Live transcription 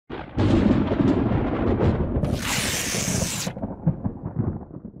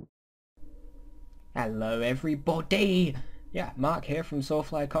Hello everybody! Yeah, Mark here from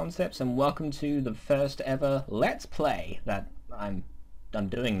Soarfly Concepts, and welcome to the first ever Let's Play that I'm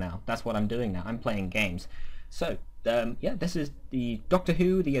doing now. That's what I'm doing now. I'm playing games. So, yeah, this is the Doctor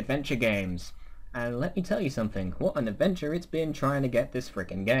Who The Adventure Games. And let me tell you something, what an adventure it's been trying to get this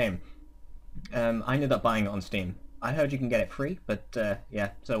frickin' game. I ended up buying it on Steam. I heard you can get it free, but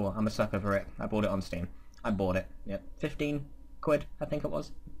yeah, so what, I'm a sucker for it. I bought it on Steam. I bought it, yep, 15 quid, I think it was.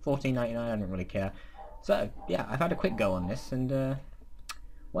 14.99, I don't really care. So, yeah, I've had a quick go on this, and,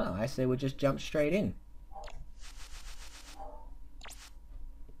 well, I say we'll just jump straight in.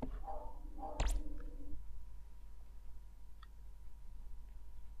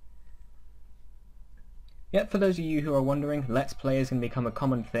 Yep, for those of you who are wondering, Let's Play is going to become a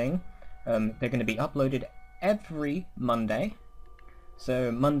common thing. They're going to be uploaded every Monday.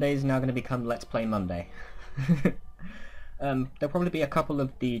 So Monday is now going to become Let's Play Monday. There'll probably be a couple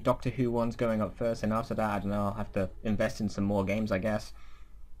of the Doctor Who ones going up first, and after that, I don't know, I'll have to invest in some more games, I guess.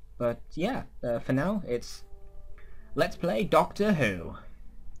 But yeah, for now, it's Let's Play Doctor Who.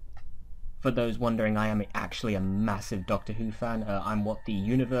 For those wondering, I am actually a massive Doctor Who fan. I'm what the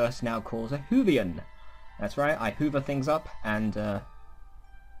universe now calls a Whovian. That's right, I hoover things up, and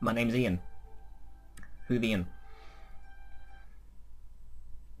my name's Ian. Whovian.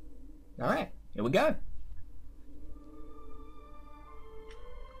 Alright, here we go.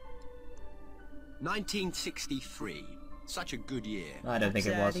 1963. Such a good year. I don't think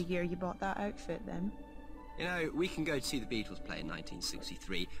it was. The year you bought that outfit, then. You know, we can go to see the Beatles play in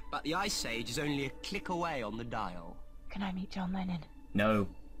 1963, but the Ice Age is only a click away on the dial. Can I meet John Lennon? No.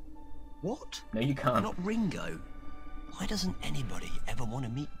 What? No, you can't. Not Ringo. Why doesn't anybody ever want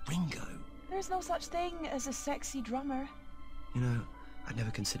to meet Ringo? There's no such thing as a sexy drummer. You know, I'd never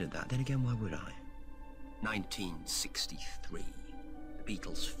considered that. Then again, why would I? 1963. The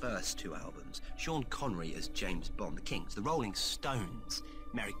Beatles' first two albums. Sean Connery as James Bond. The Kings. The Rolling Stones.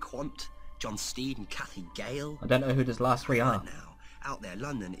 Mary Quant. John Steed and Kathy Gale. I don't know who those last three are. Right now, out there,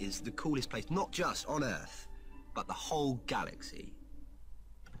 London is the coolest place, not just on Earth, but the whole galaxy.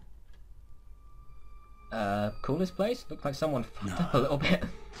 Coolest place? Looked like someone fucked up a little bit.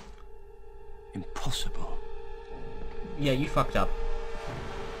 Impossible. Yeah, you fucked up.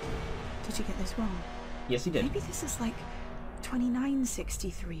 Did you get this wrong? Yes, he did. Maybe this is like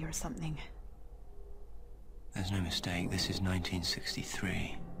 2963 or something. There's no mistake, this is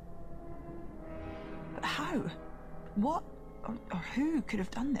 1963. But how? What or who could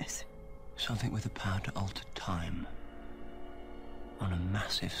have done this? Something with the power to alter time. On a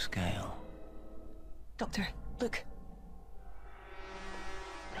massive scale. Doctor, look.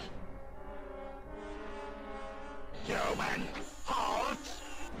 Human, halt!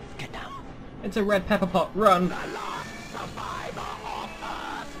 Get down. It's a red pepper pot. Run! The last survivor of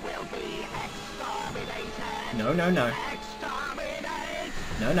Earth will be exterminated! No, no, no. Exterminate!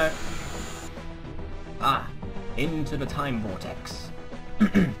 No, no. Ah, into the time vortex.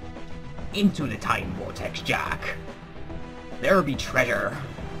 Into the time vortex, Jack. There'll be treasure.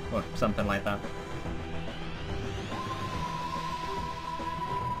 Or something like that.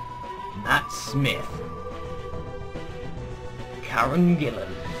 Matt Smith. Karen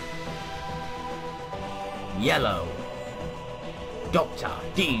Gillan. Yellow. Dr.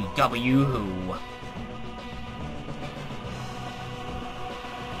 D.W. Who.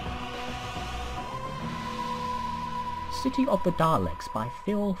 City of the Daleks by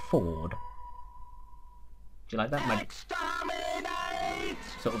Phil Ford. Do you like that? My Exterminate!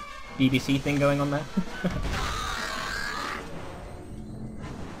 sort of BBC thing going on there?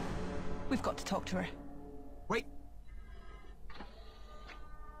 We've got to talk to her. Wait.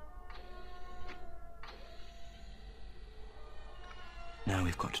 Now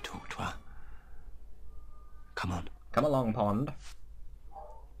we've got to talk to her. Come on. Come along, Pond.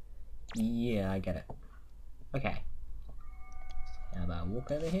 Yeah, I get it. Okay. How about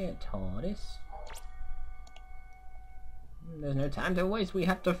walk over here, TARDIS? There's no time to waste, we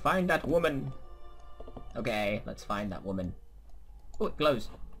have to find that woman! Okay, let's find that woman. Oh, it glows!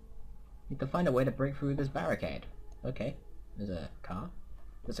 Need to find a way to break through this barricade. Okay, there's a car.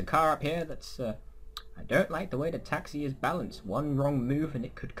 There's a car up here that's, I don't like the way the taxi is balanced. One wrong move and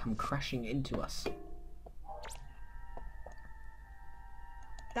it could come crashing into us.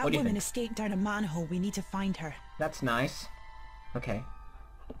 That What do you woman think? escaped down a manhole. We need to find her. That's nice. Okay.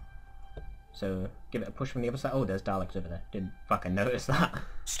 So, give it a push from the other side. Oh, there's Daleks over there. Didn't fucking notice that.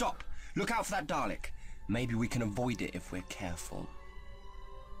 Stop! Look out for that Dalek. Maybe we can avoid it if we're careful.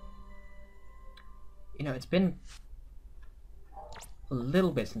 You know, it's been a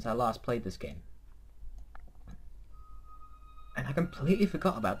little bit since I last played this game. And I completely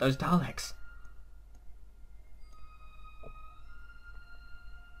forgot about those Daleks.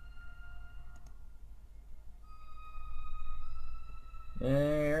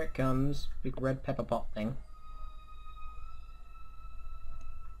 Here it comes. Big red pepper pot thing.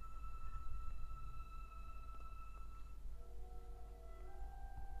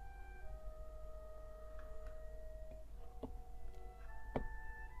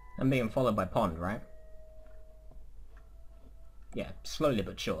 I'm being followed by Pond, right? Yeah, slowly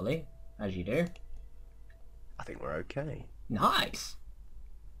but surely, as you do. I think we're okay. Nice!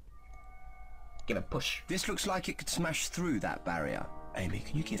 Give it a push. This looks like it could smash through that barrier. Amy,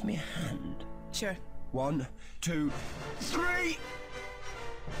 can you give me a hand? Sure. 1, 2, 3!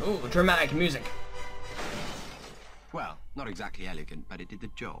 Ooh, dramatic music. Well, not exactly elegant, but it did the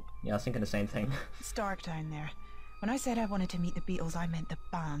job. Yeah, I was thinking the same thing. It's dark down there. When I said I wanted to meet the Beatles, I meant the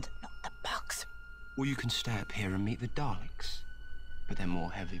band, not the bugs. Or you can stay up here and meet the Daleks. But they're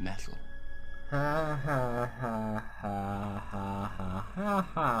more heavy metal. Ha ha ha ha ha ha ha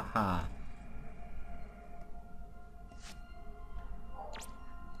ha ha.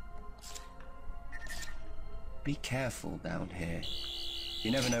 Be careful down here.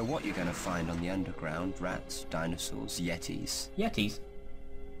 You never know what you're going to find on the underground. Rats, dinosaurs, yetis. Yetis?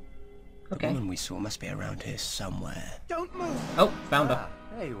 The Okay. woman we saw must be around here somewhere. Don't move! Oh, found her.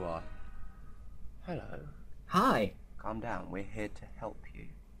 There you are. Hello. Hi. Calm down, we're here to help you.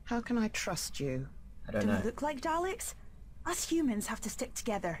 How can I trust you? I don't Do know. we look like Daleks? Us humans have to stick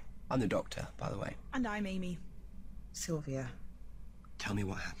together. I'm the doctor, by the way. And I'm Amy. Sylvia. Tell me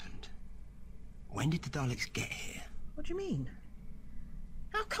what happened. When did the Daleks get here? What do you mean?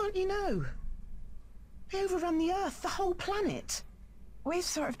 How can't you know? They overrun the Earth, the whole planet. We've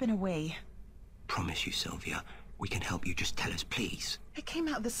sort of been away. Promise you, Sylvia. We can help you. Just tell us, please. They came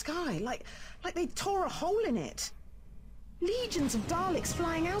out of the sky, like they tore a hole in it. Legions of Daleks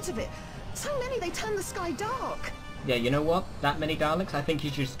flying out of it. So many they turned the sky dark. Yeah, you know what? That many Daleks? I think you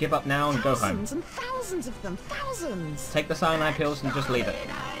should just give up now and go home. Thousands and thousands of them, thousands. Take the cyanide pills and just leave it.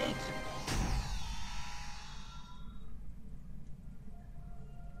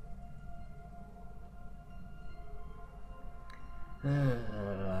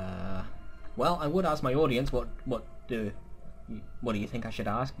 Well, I would ask my audience what do you think I should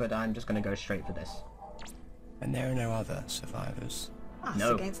ask, but I'm just going to go straight for this. And there are no other survivors. Us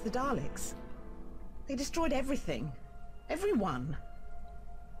No. against the Daleks. They destroyed everything. Everyone.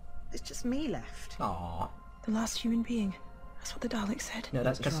 There's just me left. Aww. The last human being. That's what the Daleks said. No,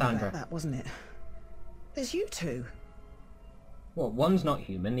 that's It was wrong Cassandra. about that, wasn't it? There's you two. Well, one's not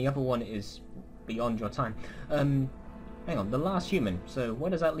human, the other one is beyond your time. Hang on, the last human. So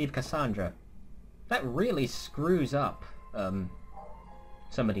where does that leave Cassandra? That really screws up,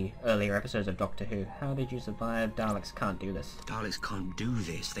 some of the earlier episodes of Doctor Who. How did you survive? Daleks can't do this. Daleks can't do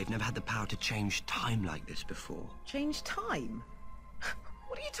this. They've never had the power to change time like this before. Change time?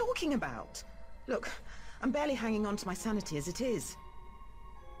 What are you talking about? Look, I'm barely hanging on to my sanity as it is.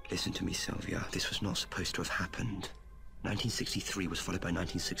 Listen to me, Sylvia. This was not supposed to have happened. 1963 was followed by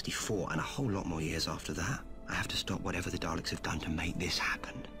 1964, and a whole lot more years after that. I have to stop whatever the Daleks have done to make this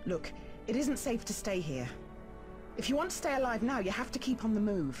happen. Look, it isn't safe to stay here. If you want to stay alive now, you have to keep on the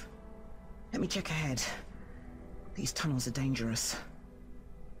move. Let me check ahead. These tunnels are dangerous.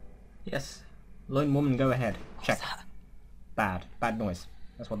 Yes. Lone woman, go ahead. Check. that? Bad. Bad noise.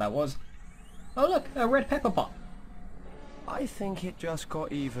 That's what that was. Oh look, a red pepper pot. I think it just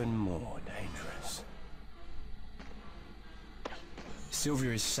got even more dangerous.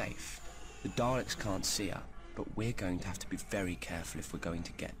 Sylvia is safe. The Daleks can't see her, but we're going to have to be very careful if we're going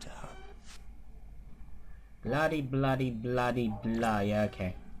to get to her. Bloody, bloody, bloody, blah. Yeah,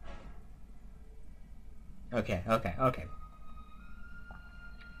 okay. Okay. I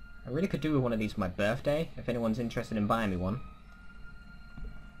really could do with one of these for my birthday, if anyone's interested in buying me one.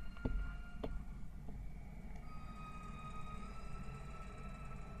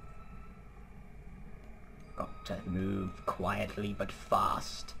 Got to move quietly but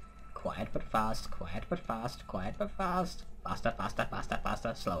fast. Quiet but fast, quiet but fast, quiet but fast. Faster, faster, faster,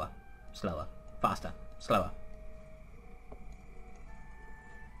 faster, slower. Slower, faster, slower.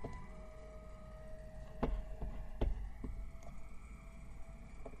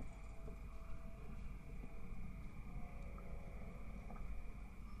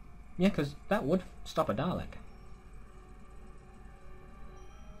 Yeah, because that would stop a Dalek.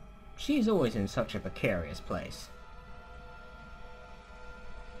 She's always in such a precarious place.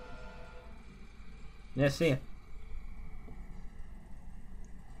 Yeah, see ya.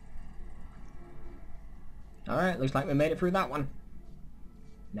 Alright, looks like we made it through that one.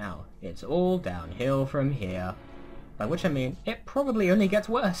 Now, it's all downhill from here. By which I mean, it probably only gets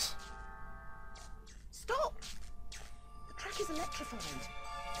worse. Stop! The track is electrified.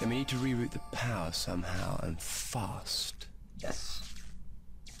 Then we need to reroute the power somehow, and fast. Yes.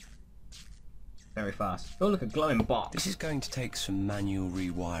 very fast. Oh, look, a glowing box. This is going to take some manual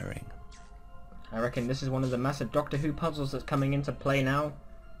rewiring. I reckon this is one of the massive Doctor Who puzzles that's coming into play now.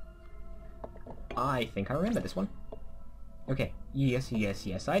 I think I remember this one. Okay, yes, yes,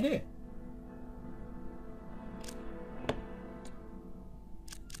 yes, I do.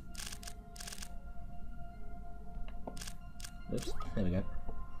 Oops, there we go.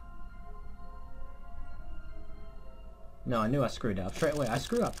 No, I knew I screwed up straight away. I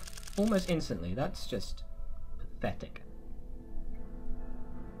screw up almost instantly. That's just pathetic.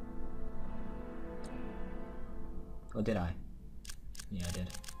 Or did I? Yeah, I did.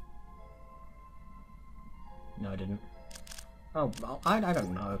 No, I didn't. Oh, I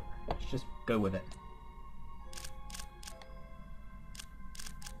don't know. Let's just go with it.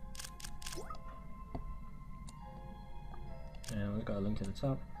 And we've got a link to the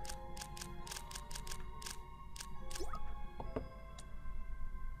top.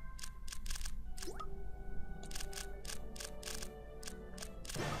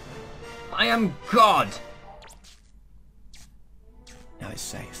 I am God! Now it's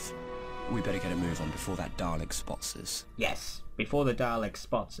safe. We better get a move on before that Dalek spots us. Yes, before the Dalek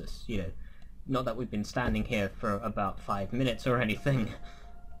spots us, you know. Not that we've been standing here for about 5 minutes or anything.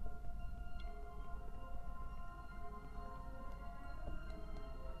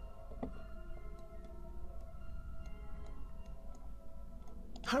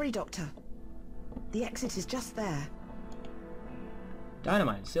 Hurry, Doctor. The exit is just there.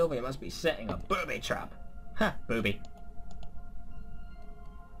 Dynamite and Sylvia must be setting a booby trap. Ha, booby.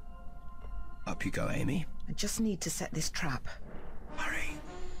 Up you go, Amy. I just need to set this trap. Hurry.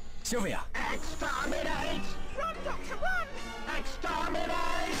 Sylvia! Exterminate! Run, Doctor, run!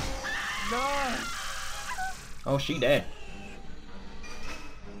 Exterminate! No! Oh, she dead.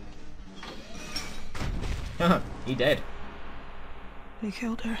 Haha, he dead. They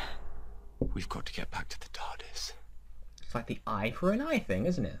killed her. We've got to get back to the TARDIS. It's like the eye for an eye thing,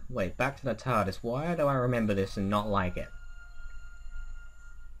 isn't it? Wait, back to the TARDIS. Why do I remember this and not like it?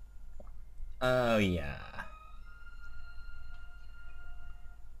 Oh, yeah.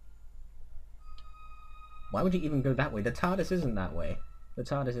 Why would you even go that way? The TARDIS isn't that way. The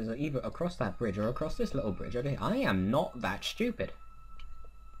TARDIS is either across that bridge or across this little bridge. Okay, I am not that stupid.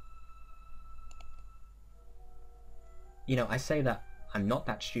 You know, I say that I'm not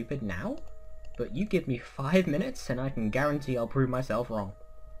that stupid now, but you give me 5 minutes and I can guarantee I'll prove myself wrong.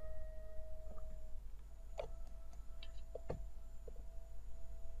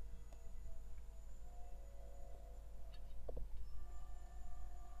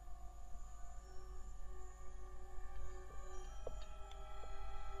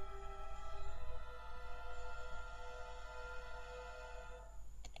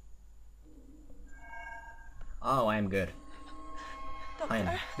 Oh, I am good. Doctor. I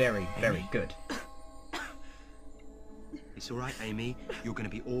am very, very good. It's all right, Amy. You're going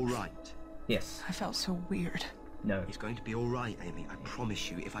to be all right. Yes. I felt so weird. No. It's going to be all right, Amy. I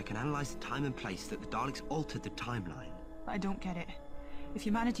promise you, if I can analyze the time and place that the Daleks altered the timeline. I don't get it. If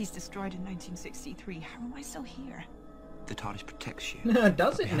humanity's destroyed in 1963, how am I still here? The TARDIS protects you.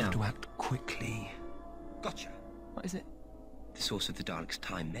 Does We it have now? to act quickly. Gotcha. What is it? The source of the Daleks'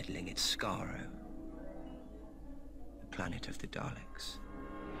 time meddling, it's Skaro. The planet of the Daleks.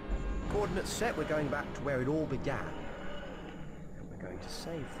 Coordinates set, we're going back to where it all began. And we're going to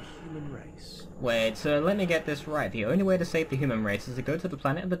save the human race. Wait, so let me get this right. The only way to save the human race is to go to the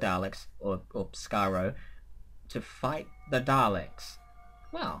planet of the Daleks, or Skaro, to fight the Daleks.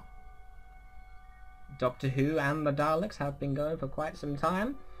 Well, Doctor Who and the Daleks have been going for quite some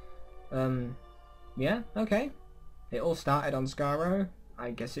time. Yeah, okay. It all started on Skaro.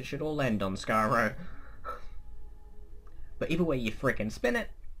 I guess it should all end on Skaro. But either way you frickin' spin it,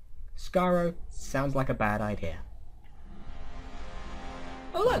 Skaro sounds like a bad idea.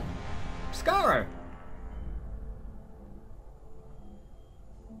 Oh look! Skaro!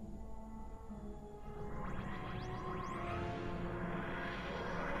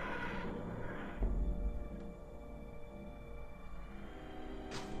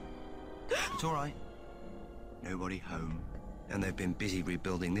 It's all right. Nobody home. And they've been busy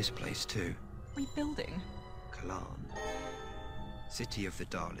rebuilding this place too. Rebuilding? Kalan. City of the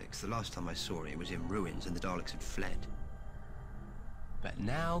Daleks. The last time I saw it, it was in ruins and the Daleks had fled. But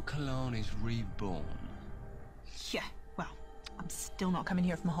now Cologne is reborn. Yeah, well, I'm still not coming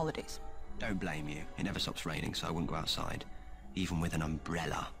here for my holidays. Don't blame you. It never stops raining, so I wouldn't go outside. Even with an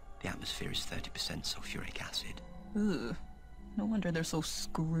umbrella, the atmosphere is 30% sulfuric acid. Ugh. No wonder they're so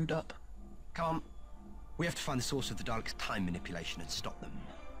screwed up. Come on. We have to find the source of the Daleks' time manipulation and stop them.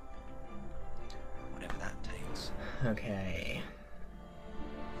 Whatever that takes. Okay.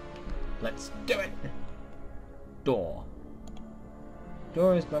 Let's do it! Door.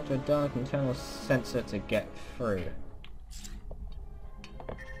 Door is blocked with a dark internal sensor to get through.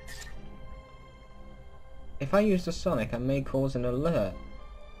 If I use the sonic, I may cause an alert.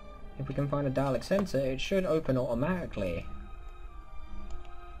 If we can find a Dalek sensor, it should open automatically.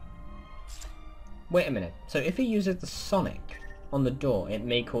 Wait a minute. So if he uses the sonic on the door, it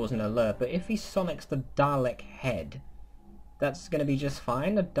may cause an alert, but if he sonics the Dalek head, that's going to be just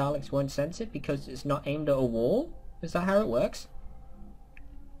fine? The Daleks won't sense it because it's not aimed at a wall? Is that how it works?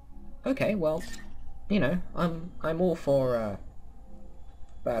 Okay, well, you know, I'm all for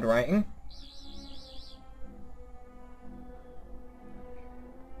bad writing.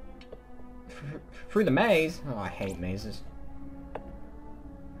 Through the maze? Oh, I hate mazes.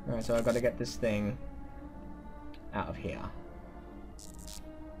 Alright, so I've got to get this thing out of here.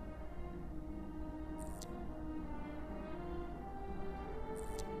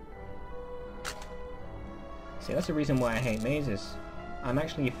 See, that's the reason why I hate mazes. I'm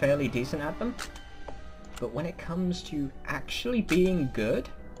actually fairly decent at them, but when it comes to actually being good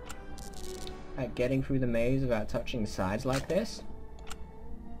at getting through the maze without touching sides like this,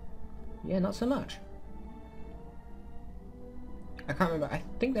 yeah, not so much. I can't remember, I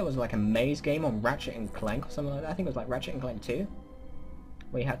think there was like a maze game on Ratchet and Clank or something like that. I think it was like Ratchet and Clank 2,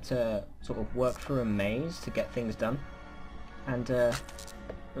 where you had to sort of work through a maze to get things done, and it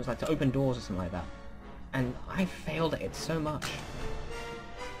was like to open doors or something like that. And I failed at it so much.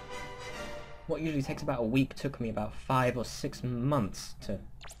 What usually takes about a week took me about 5 or 6 months to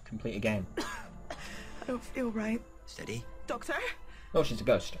complete a game. I don't feel right. Steady. Doctor? Oh, she's a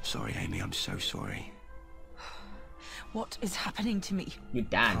ghost. Sorry, Amy, I'm so sorry. What is happening to me? You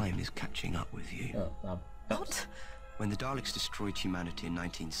died. Time is catching up with you. Oh, well, What? When the Daleks destroyed humanity in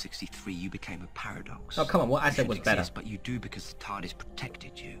 1963, you became a paradox. Oh, come on, what I said You was shouldn't better. exist, but you do because the TARDIS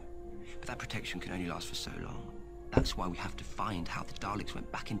protected you. But that protection can only last for so long. That's why we have to find how the Daleks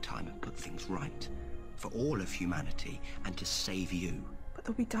went back in time and put things right. For all of humanity, and to save you. But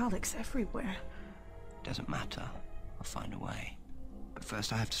there'll be Daleks everywhere. Doesn't matter. I'll find a way. But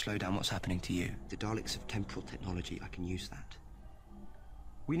first I have to slow down what's happening to you. The Daleks have temporal technology. I can use that.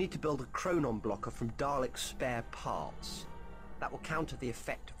 We need to build a chronon blocker from Dalek spare parts. That will counter the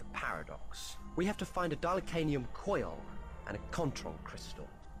effect of the paradox. We have to find a Dalekanium coil and a Contron crystal.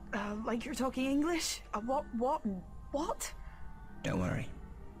 Like you're talking English? What? Don't worry.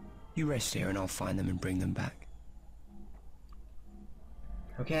 You rest here and I'll find them and bring them back.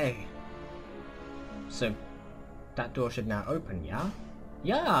 Okay. So, that door should now open, yeah?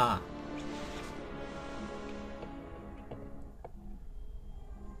 Yeah!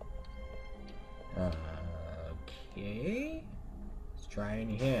 Okay. Let's try in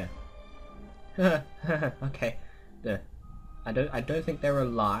here. Okay. I don't think they're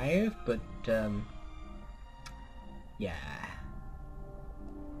alive, but yeah.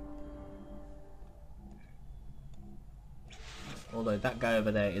 Although that guy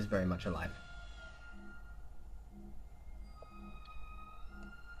over there is very much alive.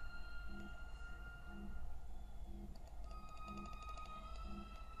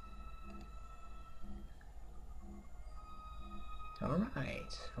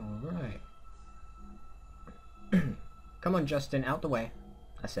 Alright. Come on, Justin, out the way.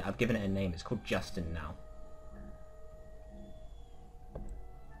 That's it, I've given it a name. It's called Justin now.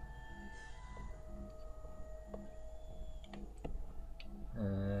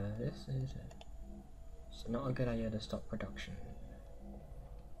 This is it. It's not a good idea to stop production.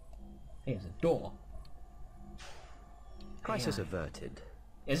 Here's a door. Crisis AI. averted.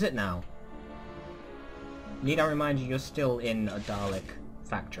 Is it now? Need I remind you, you're still in a Dalek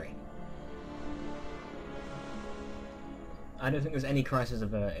factory. I don't think there's any crisis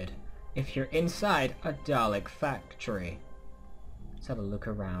averted. If you're inside a Dalek factory. Let's have a look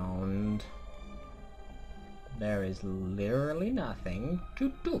around. There is literally nothing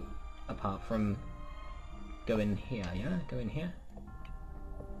to do. Apart from go in here, yeah? Go in here.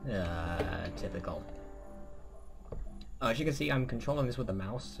 Typical. As you can see, I'm controlling this with the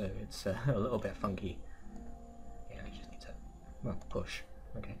mouse, so it's a little bit funky. Yeah, I just need to, well, push.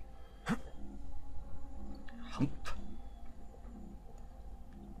 Okay. Hump.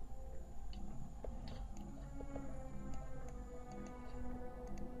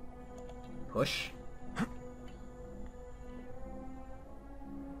 Push.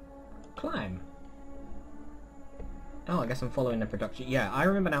 Climb. Oh, I guess I'm following the production. Yeah, I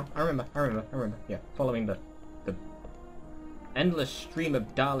remember now. I remember. Yeah, following the endless stream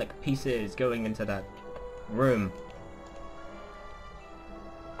of Dalek pieces going into that room.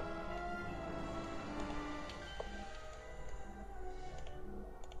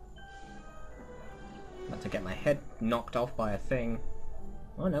 to get my head knocked off by a thing.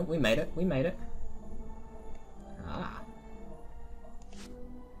 Oh no, we made it, we made it. Ah.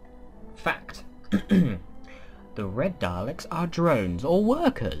 Fact. The red Daleks are drones or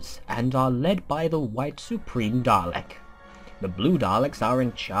workers and are led by the white Supreme Dalek. The blue Daleks are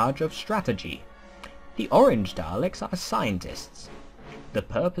in charge of strategy. The orange Daleks are scientists. The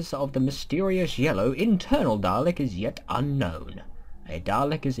purpose of the mysterious yellow internal Dalek is yet unknown. A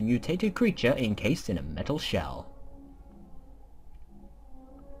Dalek is a mutated creature encased in a metal shell.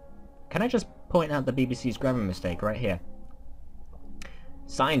 Can I just point out the BBC's grammar mistake right here?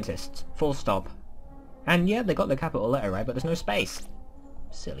 Scientists, full stop. And yeah, they got the capital letter right, but there's no space.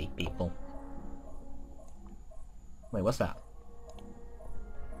 Silly people. Wait, what's that?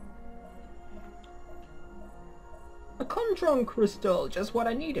 A Contron crystal! Just what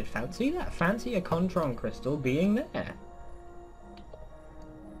I needed. Fancy that. Fancy a Contron crystal being there.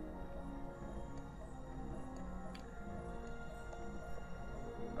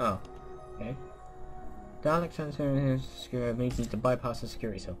 Oh. Okay. Dalek transfer his means to bypass the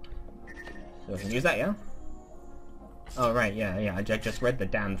security cell. So I can use that, yeah? Oh right, yeah, I just read the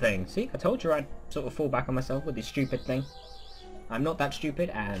damn thing. See, I told you I'd sort of fall back on myself with this stupid thing. I'm not that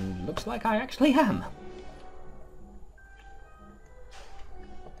stupid, and looks like I actually am.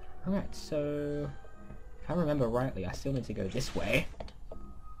 Alright, so if I remember rightly, I still need to go this way.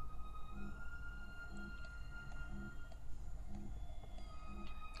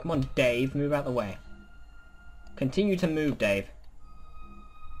 Come on, Dave, move out the way. Continue to move, Dave.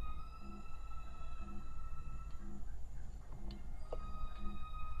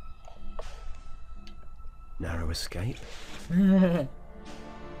 Narrow escape. You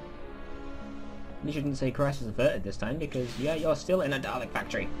shouldn't say crisis averted this time, because yeah, you're still in a Dalek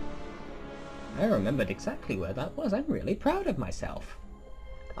factory. I remembered exactly where that was. I'm really proud of myself.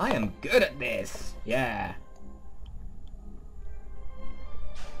 I am good at this. Yeah.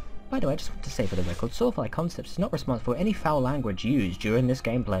 By the way, I just want to say for the record, Soarfly Concepts is not responsible for any foul language used during this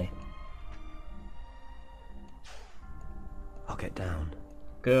gameplay. I'll get down.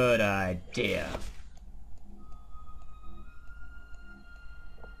 Good idea.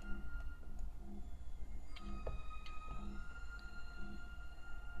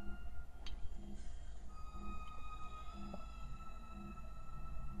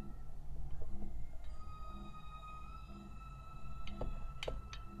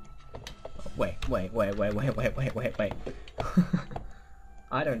 Wait.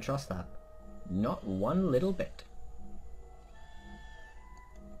 I don't trust that. Not one little bit.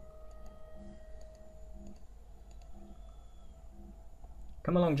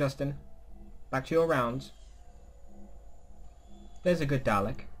 Come along, Justin. Back to your rounds. There's a good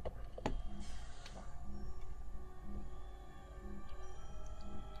Dalek.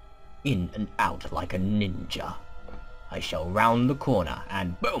 In and out like a ninja. I shall round the corner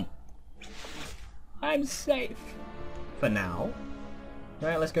and boom! I'm safe. For now.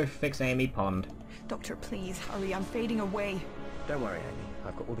 Right, let's go fix Amy Pond. Doctor, please, hurry. I'm fading away. Don't worry, Amy.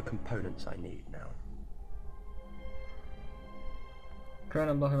 I've got all the components I need now.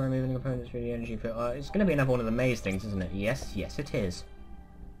 Current unblocking removing the components through the energy field. It's going to be another one of the maze things, isn't it? Yes, it is.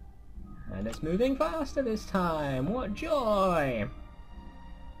 And it's moving faster this time. What joy!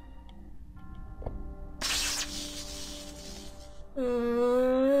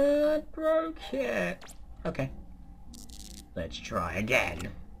 I broke it. Okay. Let's try again.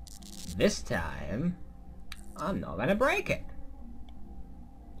 This time, I'm not gonna break it.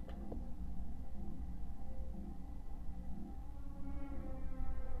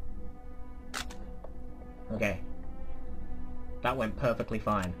 Okay. That went perfectly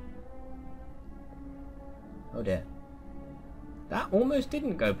fine. Oh dear. That almost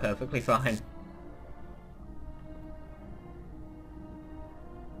didn't go perfectly fine.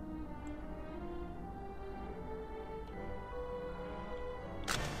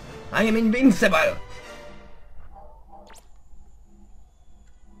 I am invincible!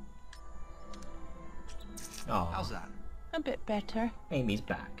 Oh, How's that? A bit better. Amy's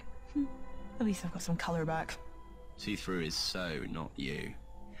back. At least I've got some colour back. See-through is so not you.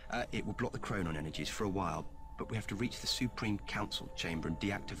 It will block the chronon energies for a while, but we have to reach the Supreme Council chamber and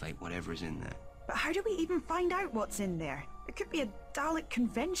deactivate whatever is in there. But how do we even find out what's in there? There could be a Dalek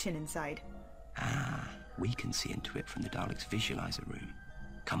convention inside. Ah, we can see into it from the Dalek's visualizer room.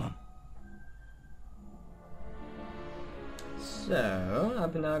 Come on. So,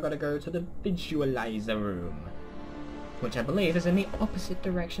 I've now got to go to the visualizer room, which I believe is in the opposite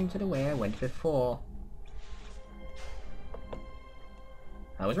direction to the way I went before.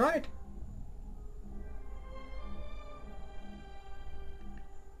 I was right.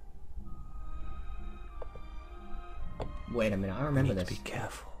 Wait a minute, I remember this. Be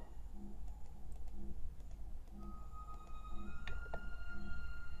careful.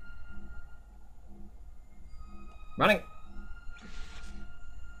 Running!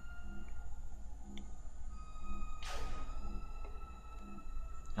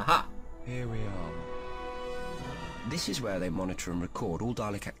 Aha! Here we are. This is where they monitor and record all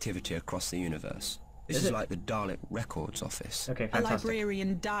Dalek activity across the universe. This is like the Dalek Records Office. Okay, A fantastic.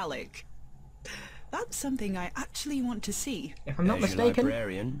 librarian Dalek. That's something I actually want to see. If I'm not There's your mistaken...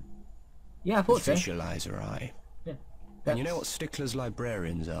 librarian. Yeah, I thought so. Visualizer eye. Yeah. And you know what Stickler's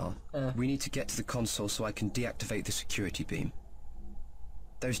librarians are? Uh. We need to get to the console so I can deactivate the security beam.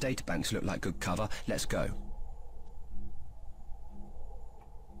 Those databanks look like good cover. Let's go.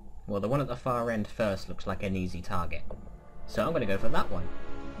 Well, the one at the far end first looks like an easy target. So I'm going to go for that one.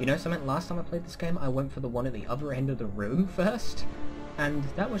 You know something, last time I played this game I went for the one at the other end of the room first. And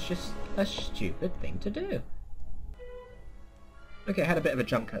that was just a stupid thing to do. Okay, I had a bit of a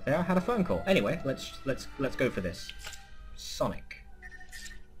jump cut there. I had a phone call. Anyway, let's go for this. Sonic.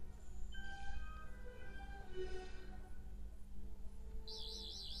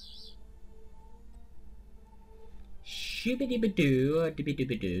 Shoo-ba-dee-ba-doo,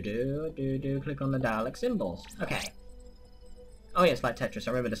 dee-ba-doo-ba-doo-doo-doo-doo, click on the Dalek symbols. Okay. Oh yeah, it's like Tetris,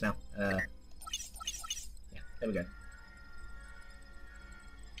 I remember this now. Yeah, there we go.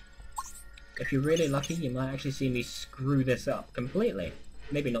 If you're really lucky, you might actually see me screw this up completely.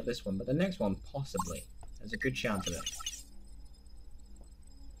 Maybe not this one, but the next one, possibly. There's a good chance of it.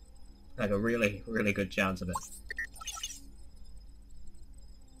 Like a really, really good chance of it.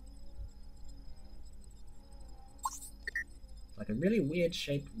 Like a really weird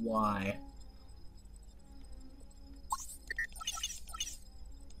shaped Y.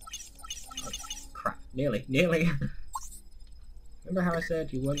 Oh, crap. Nearly. Remember how I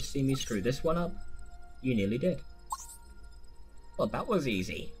said you won't see me screw this one up? You nearly did. Well, that was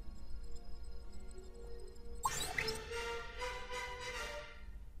easy.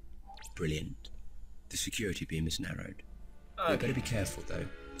 Brilliant. The security beam is narrowed. Okay. We've got to be careful, though.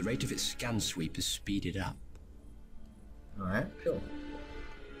 The rate of its scan sweep is speeded up. Alright, cool.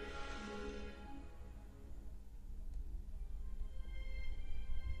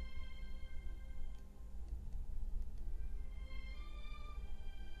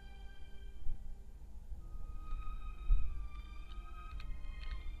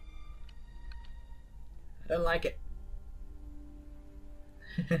 I don't like it.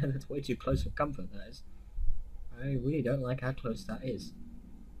 That's way too close for comfort, that is. I really don't like how close that is.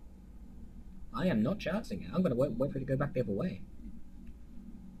 I am not chancing it. I'm going to wait for it to go back the other way.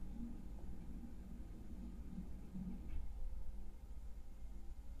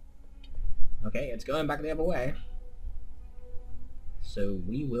 Okay, it's going back the other way. So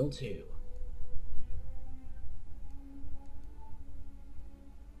we will too.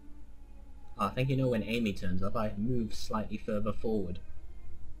 I think you know when Amy turns up, I move slightly further forward.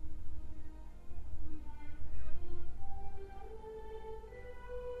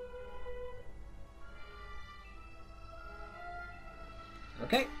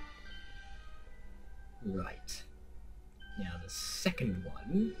 Okay. Right. Now the second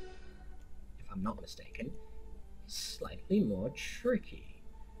one, if I'm not mistaken, is slightly more tricky.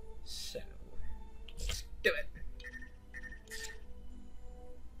 So, let's do it.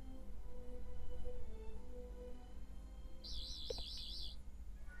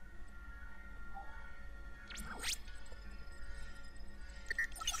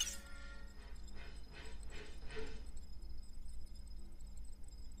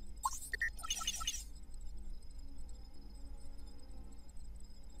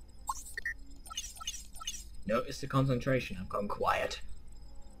 Notice the concentration, I've gone quiet.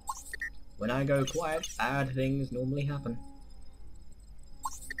 When I go quiet, bad things normally happen.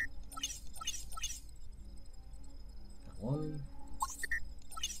 That one.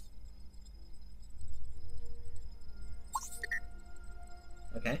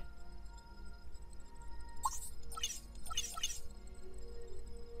 Okay.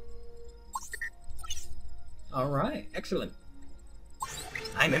 Alright, excellent.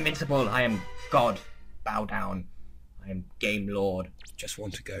 I'm invincible, I am God. Bow down. I am Game Lord. Just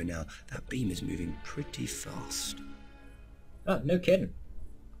want to go now. That beam is moving pretty fast. Oh, no kidding.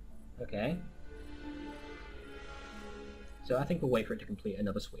 Okay. So I think we'll wait for it to complete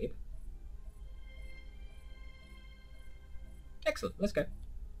another sweep. Excellent, let's go.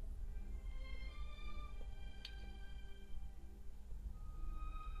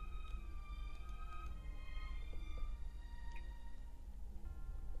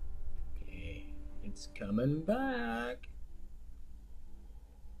 It's coming back.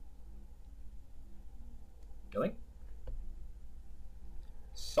 Going.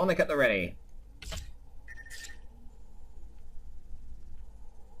 Sonic at the ready.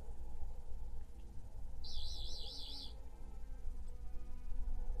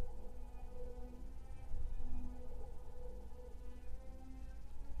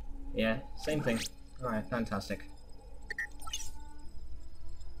 Yeah, same thing. Alright, fantastic.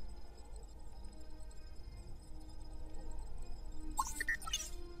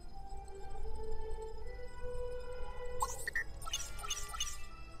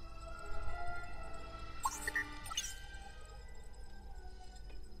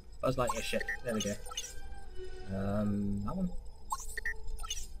 Buzz Lightyear ship. There we go. That one.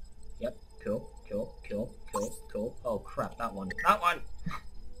 Yep, cool. Oh crap, that one. That one!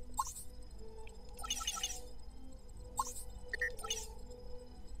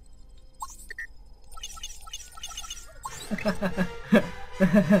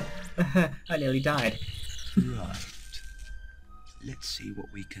 I nearly died. Right. Let's see what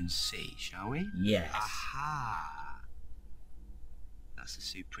we can see, shall we? Yes. Aha! That's the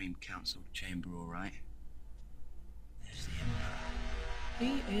Supreme Council chamber, all right. There's the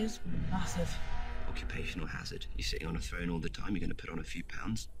Emperor. He is massive. Occupational hazard. You're sitting on a throne all the time, you're going to put on a few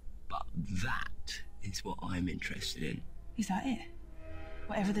pounds. But that is what I'm interested in. Is that it?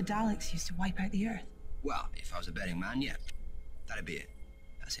 Whatever the Daleks used to wipe out the Earth? Well, if I was a betting man, yeah. That'd be it.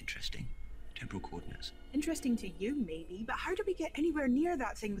 That's interesting. Temporal coordinates. Interesting to you, maybe, but how do we get anywhere near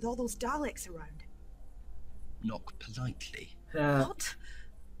that thing with all those Daleks around? Knock politely. What?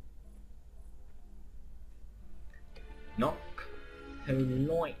 Knock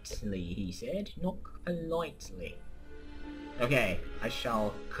politely, he said. Knock politely. Okay, I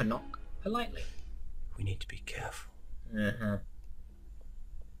shall knock politely. We need to be careful. Uh-huh.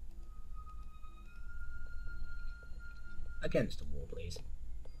 Against the wall, please.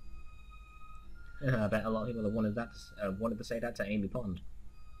 I bet a lot of people have wanted to say that to Amy Pond.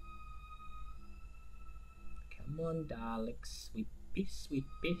 Come on, Daleks, sweepy, sweepy,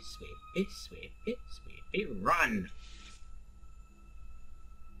 sweepy, sweepy, sweepy, run!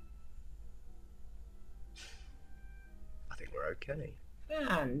 I think we're okay.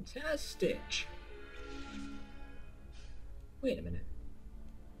 Fantastic! Wait a minute.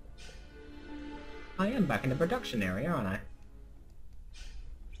 I am back in the production area, aren't I?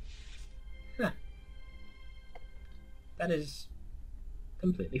 Huh. That is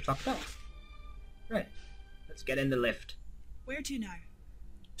completely fucked up. Right. Let's get in the lift. Where to now?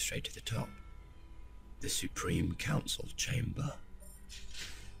 Straight to the top. The Supreme Council chamber.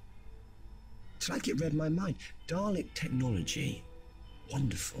 It's like it read my mind. Dalek technology.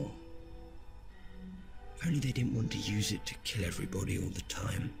 Wonderful. If only they didn't want to use it to kill everybody all the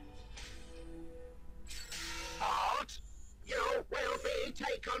time. Halt! You will be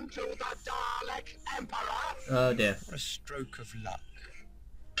taken to the Dalek Emperor! Oh dear. What a stroke of luck.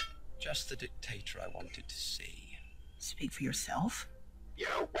 Just the dictator I wanted to see. Speak for yourself. You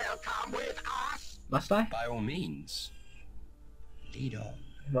will come with us! Must I? By all means. Lead on.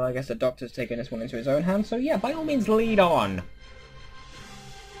 Well, I guess the Doctor's taken this one into his own hands, so yeah, by all means, lead on.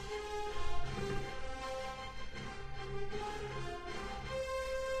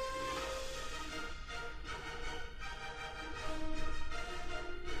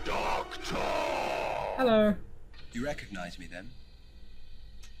 Doctor! Hello. You recognize me then?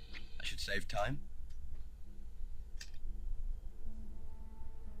 I should save time.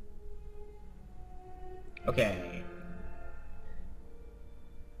 Okay.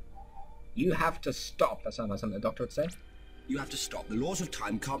 You have to stop. That sounds like something the Doctor would say. You have to stop. The laws of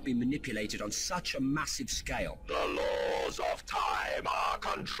time can't be manipulated on such a massive scale. The laws of time are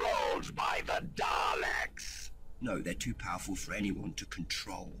controlled by the Daleks! No, they're too powerful for anyone to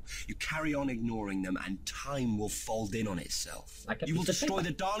control. You carry on ignoring them and time will fold in on itself. Like a You will piece of destroy paper.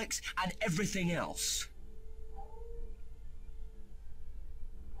 the Daleks and everything else.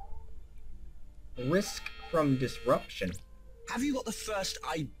 Risk from disruption. Have you got the first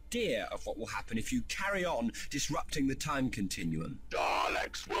idea of what will happen if you carry on disrupting the time continuum?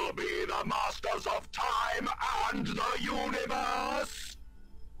 Daleks will be the masters of time and the universe!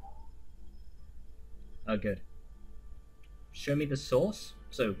 Oh, good. Show me the source?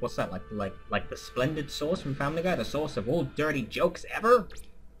 So, what's that, like the splendid source from Family Guy? The source of all dirty jokes ever?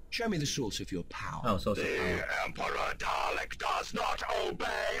 Show me the source of your power. Oh, source of The power. Emperor Dalek does not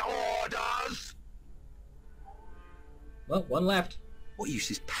obey orders! Well, one left. What use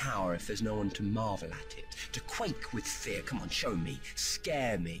is power if there's no one to marvel at it? To quake with fear? Come on, show me.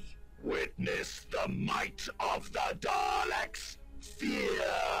 Scare me. Witness the might of the Daleks! Fear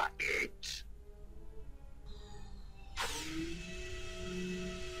it!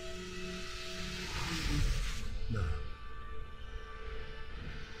 No.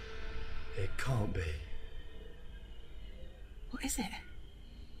 can't be. What is it?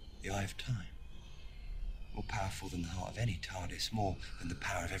 The Eye of Time. More powerful than the heart of any TARDIS, more than the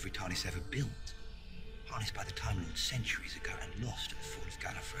power of every TARDIS ever built. Harnessed by the Time Lord centuries ago and lost at the fall of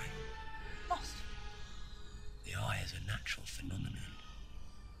Gallifrey. Lost? The Eye is a natural phenomenon.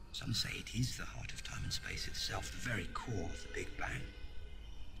 Some say it is the heart of time and space itself, the very core of the Big Bang.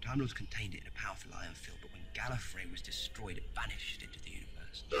 The Time Lords contained it in a powerful iron field, but when Gallifrey was destroyed, it vanished into the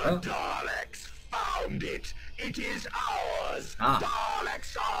universe. The Daleks found it! It is ours!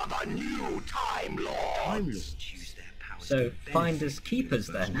 Daleks are the new Time Lords! Time Lords use their powers So, to finders benefit keepers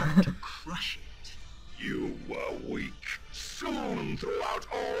the universe, then. not to crush it. You were weak. Soon, throughout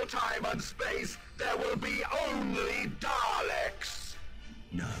all time and space, there will be only Daleks!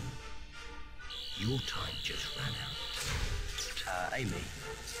 No. Your time just ran out. Amy,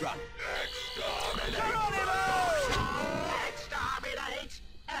 run. Exterminate! Exterminate!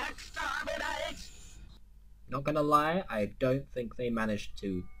 Exterminate! Not gonna lie, I don't think they managed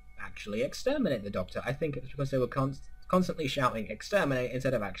to actually exterminate the Doctor. I think it's because they were constantly shouting exterminate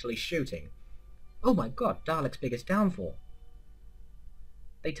instead of actually shooting. Oh my god, Dalek's biggest downfall.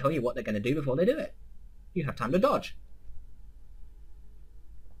 They tell you what they're gonna do before they do it. You have time to dodge.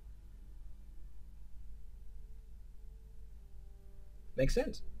 Makes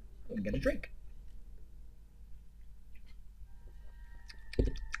sense. I'm gonna get a drink.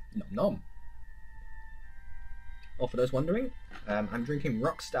 Nom nom. Or for those wondering, I'm drinking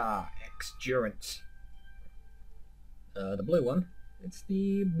Rockstar X Durance. The blue one. It's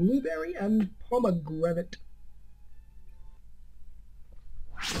the blueberry and pomegranate.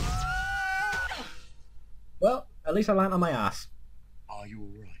 Well, at least I landed on my ass. Are you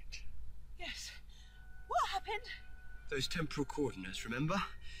alright? Yes. What happened? Those temporal coordinates, remember?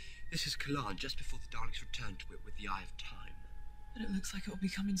 This is Kalan, just before the Daleks return to it with the Eye of Time. But it looks like it'll be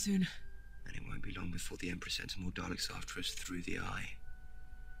coming soon. And it won't be long before the Empress sends more Daleks after us through the Eye.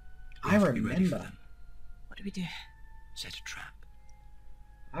 I Be ready for remember. them. What do we do? Set a trap.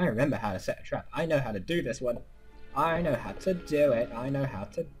 I remember how to set a trap. I know how to do this one. I know how to do it. I know how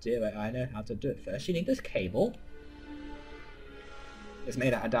to do it. I know how to do it. First you need this cable. It's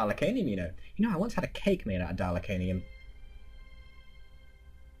made out of Dalekanium, you know. You know, I once had a cake made out of Dalekanium.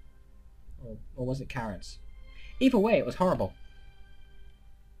 Or was it carrots? Either way, it was horrible.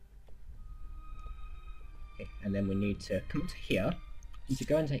 Okay, and then we need to come to here. We need to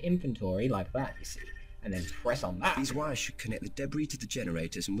go into inventory like that, you see. And then press on that. These wires should connect the debris to the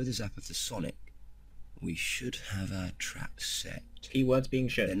generators, and with a zap of the sonic, we should have our trap set. Keywords being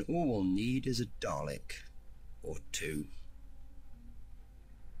should. Then all we'll need is a Dalek. Or two.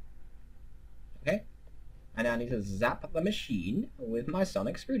 Okay. And now I need to zap the machine with my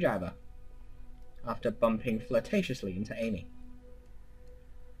sonic screwdriver. After bumping flirtatiously into Amy.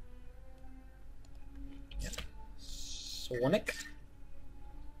 Yep. Sonic.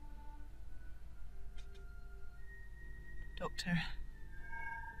 Doctor,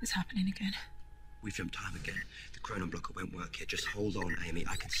 it's happening again. We've jumped time again. The chronon blocker won't work here. Just hold on, Amy.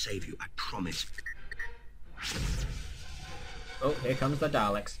 I can save you. I promise. Oh, here comes the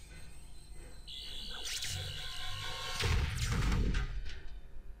Daleks.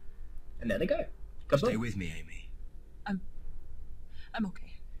 And there they go. Stay with me, Amy. I'm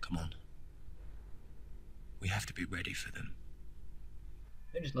okay. Come on. We have to be ready for them.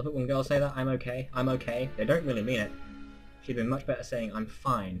 I just love it when girls say that. I'm okay. I'm okay. They don't really mean it. She'd been much better saying I'm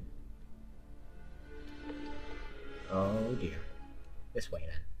fine. Oh dear. This way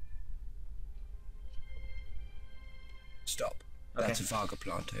then. Stop. Okay. That's a Varga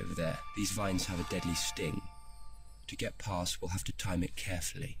plant over there. These vines have a deadly sting. To get past, we'll have to time it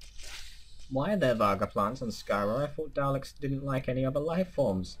carefully. Why are there Varga plants on Skywar? I thought Daleks didn't like any other life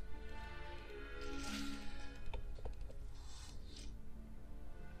forms.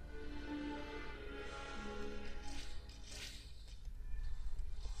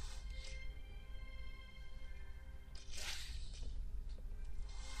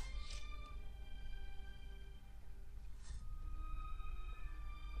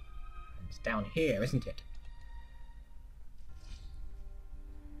 It's down here, isn't it?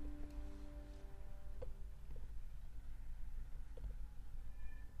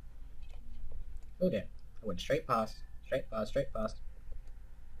 Oh dear. I went straight past. Straight past, straight past.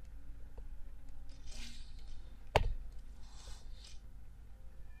 Yeah,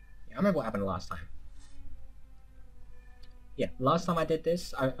 I remember what happened last time. Yeah, last time I did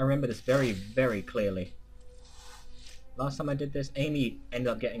this, I remember this very, very clearly. Last time I did this, Amy ended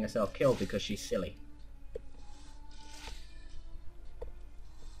up getting herself killed because she's silly.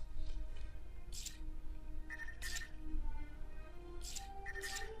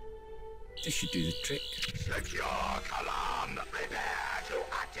 This should do the trick. Secure Kalan. Prepare to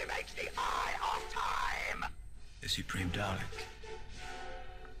activate the Eye of Time. The Supreme Dalek.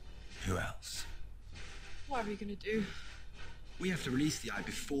 Who else? What are we gonna do? We have to release the Eye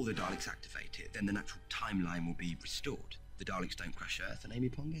before the Daleks activate it, then the natural timeline will be restored. The Daleks don't crash Earth and Amy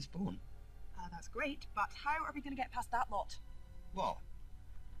Pond is born. That's great, but how are we going to get past that lot? What?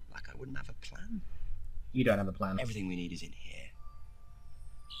 Like I wouldn't have a plan? You don't have a plan. Everything we need is in here.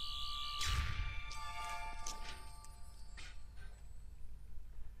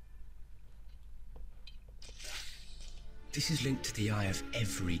 This is linked to the eye of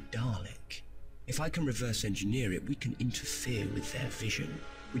every Dalek. If I can reverse engineer it, we can interfere with their vision.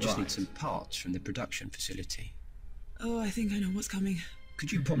 We just need some parts from the production facility. Oh, I think I know what's coming.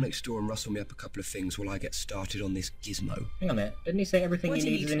 Could you pop next door and rustle me up a couple of things while I get started on this gizmo? Hang on a minute. Didn't he say everything you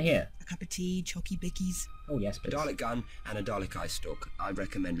need is in here? A cup of tea, chalky bickies. Oh yes, A please. Dalek gun and a Dalek eye stalk. I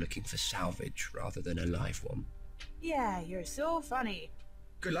recommend looking for salvage rather than a live one. Yeah, you're so funny.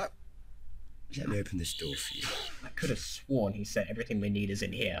 Good luck. Let me open this door for you. I could have sworn he said everything we need is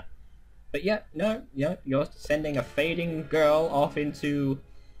in here. But yeah, no, you're sending a fading girl off into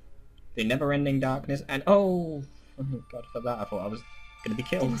the never-ending darkness, and oh God, for that I thought I was gonna be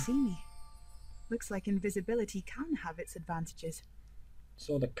killed. Didn't see me. Looks like invisibility can have its advantages.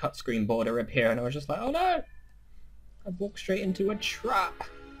 Saw the cut screen border appear, and I was just like, oh no! I walked straight into a trap.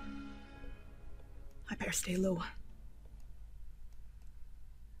 I better stay low.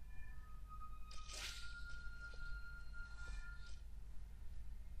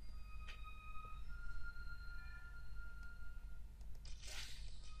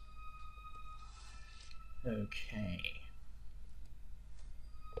 Okay.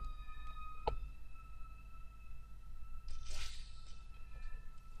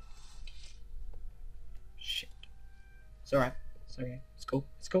 Shit. It's alright. It's okay. It's cool.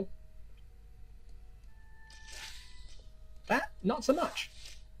 It's cool. That? Not so much.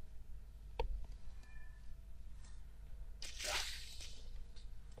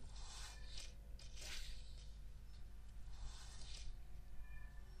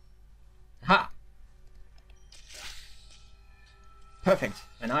 Ha! Perfect.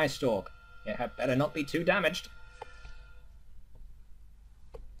 An eye stalk. It had better not be too damaged.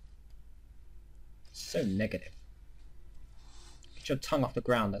 So negative. Get your tongue off the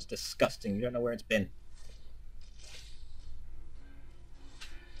ground. That's disgusting. You don't know where it's been.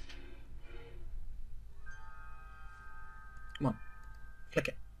 Come on. Flick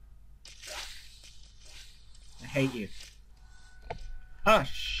it. I hate you. Ah,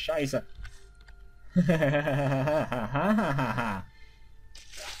 scheiße.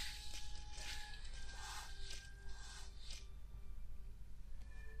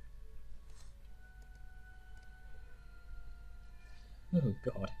 Oh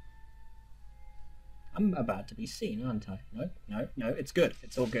God. I'm about to be seen, aren't I? No, no, no, it's good.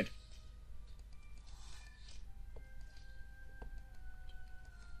 It's all good.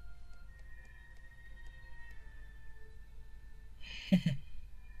 I'm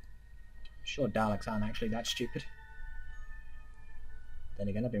sure Daleks aren't actually that stupid. Then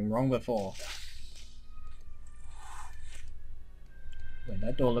again, I've been wrong before. Wait,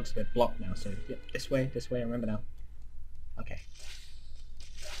 that door looks a bit blocked now, so yep, this way, I remember now. Okay.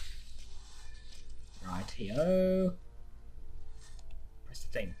 Righty-o. Press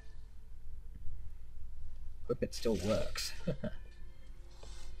the thing. Hope it still works.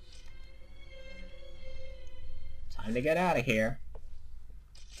 Time to get out of here.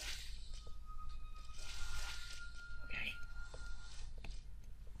 Okay.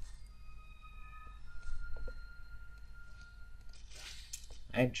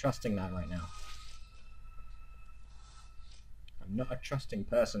 I ain't trusting that right now. I'm not a trusting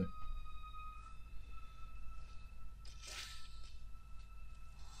person.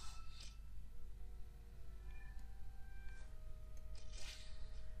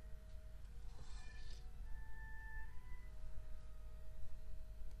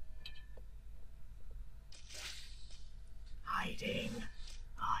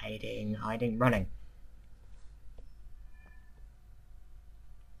 Hiding, running.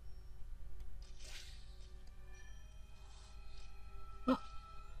 Well,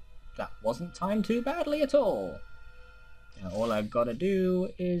 that wasn't timed too badly at all. Now all I've got to do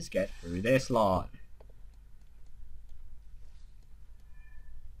is get through this lot.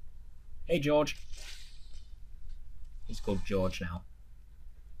 Hey George. He's called George now.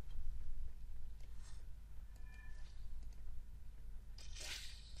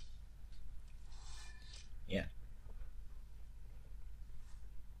 Yeah.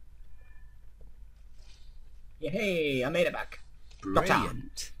 Yay, I made it back.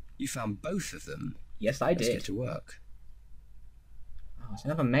 Brilliant. You found both of them. Yes, I Let's did. get to work. Oh, it's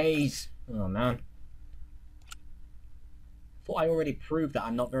another maze. Oh, man. Thought I already proved that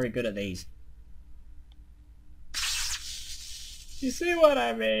I'm not very good at these. You see what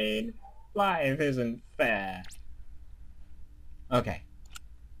I mean? Life isn't fair. Okay.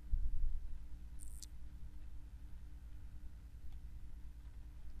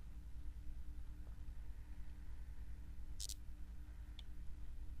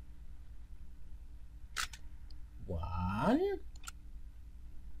 One.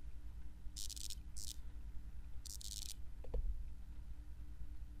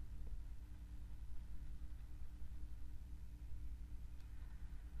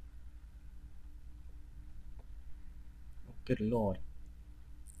 Oh, good lord.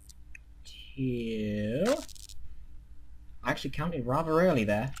 Two. I actually counted rather early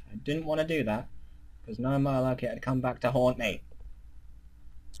there. I didn't want to do that, because no more luck it had come back to haunt me.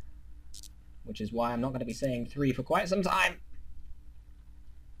 Which is why I'm not going to be saying 3 for quite some time.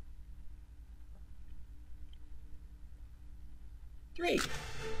 Three.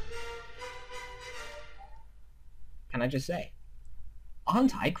 Can I just say,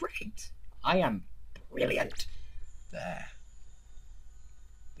 aren't I great? I am brilliant. There.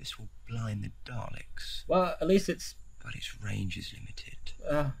 This will blind the Daleks. Well, at least it's... But its range is limited.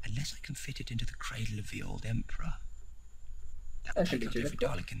 Unless I can fit it into the cradle of the old Emperor. That will take out every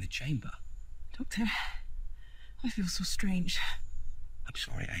Dalek in the chamber. Doctor, I feel so strange. I'm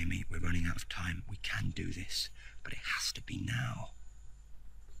sorry, Amy. We're running out of time. We can do this, but it has to be now.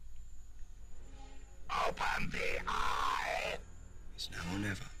 Open the eye! It's now or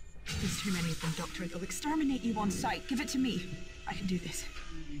never. There's too many of them, Doctor. They'll exterminate you on sight. Give it to me. I can do this.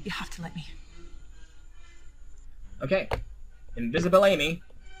 You have to let me. Okay. Invisible Amy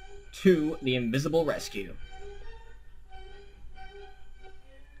to the invisible rescue.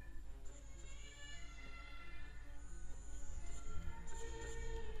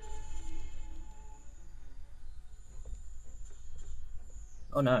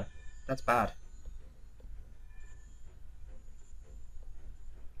 Oh no, that's bad.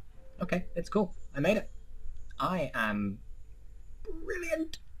 Okay, it's cool. I made it. I am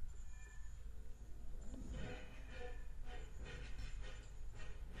brilliant.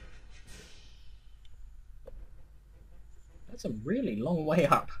 That's a really long way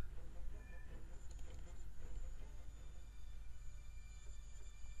up.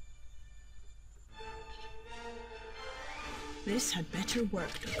 This had better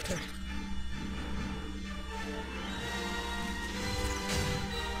work, Doctor.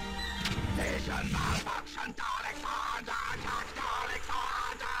 Vision malfunction! Daleks are under attack! Daleks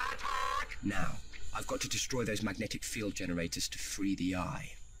are under attack! Now, I've got to destroy those magnetic field generators to free the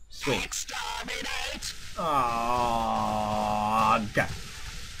eye. Sweet. Exterminate! Aww, God.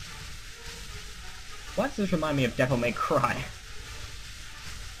 Why does this remind me of Devil May Cry?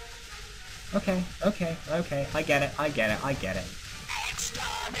 Okay. I get it.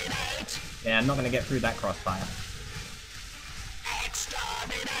 Exterminate! Yeah, I'm not gonna get through that crossfire.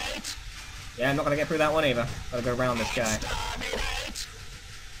 Exterminate! Yeah, I'm not gonna get through that one either. Gotta go around this guy. Exterminate!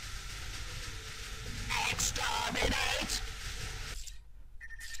 Exterminate!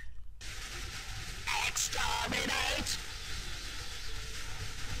 Exterminate!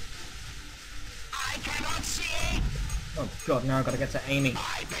 I cannot see! Oh god, now I've gotta get to Amy.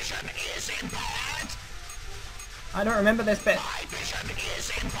 My vision is impaired! I don't remember this bit. My vision is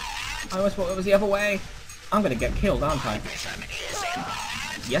impaired! I always thought it was the other way. I'm gonna get killed, aren't I? Vision is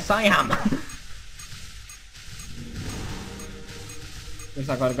impaired! Yes, I am. Guess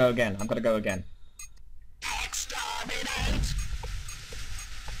I gotta go again. I'm gonna go again. Exterminate!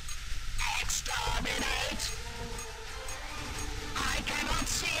 Exterminate! I cannot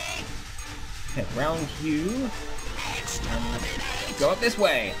see! Head round you. Exterminate! Go up this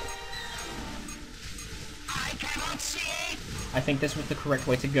way. I cannot see! I think this was the correct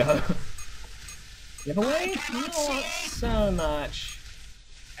way to go. The other way? Not so much.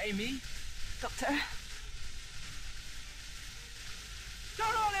 Amy? Doctor?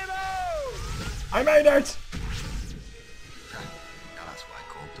 I made it! Now that's why I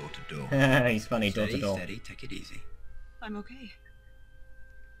called door to door. He's funny, door to door. Steady, take it easy. I'm okay.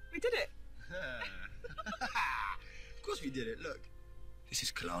 We did it. Of course we did it, look. This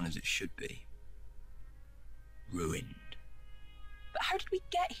is Kalan as it should be. Ruined. But how did we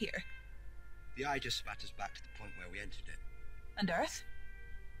get here? The eye just spat us back to the point where we entered it. And Earth?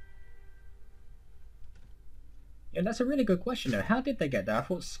 Yeah, that's a really good question though. How did they get there? I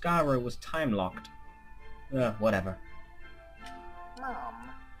thought Skyro was time-locked. Whatever.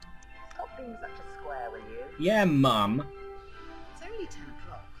 Mum, stop being such a square, will you? Yeah, Mum. It's only 10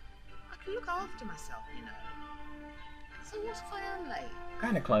 o'clock. I can look after myself, you know. So what if I am late?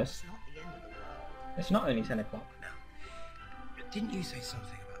 Kind of close. It's not the end of the world. It's not only 10 o'clock. Now, didn't you say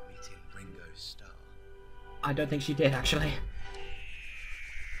something about meeting Ringo Starr? I don't think she did, actually.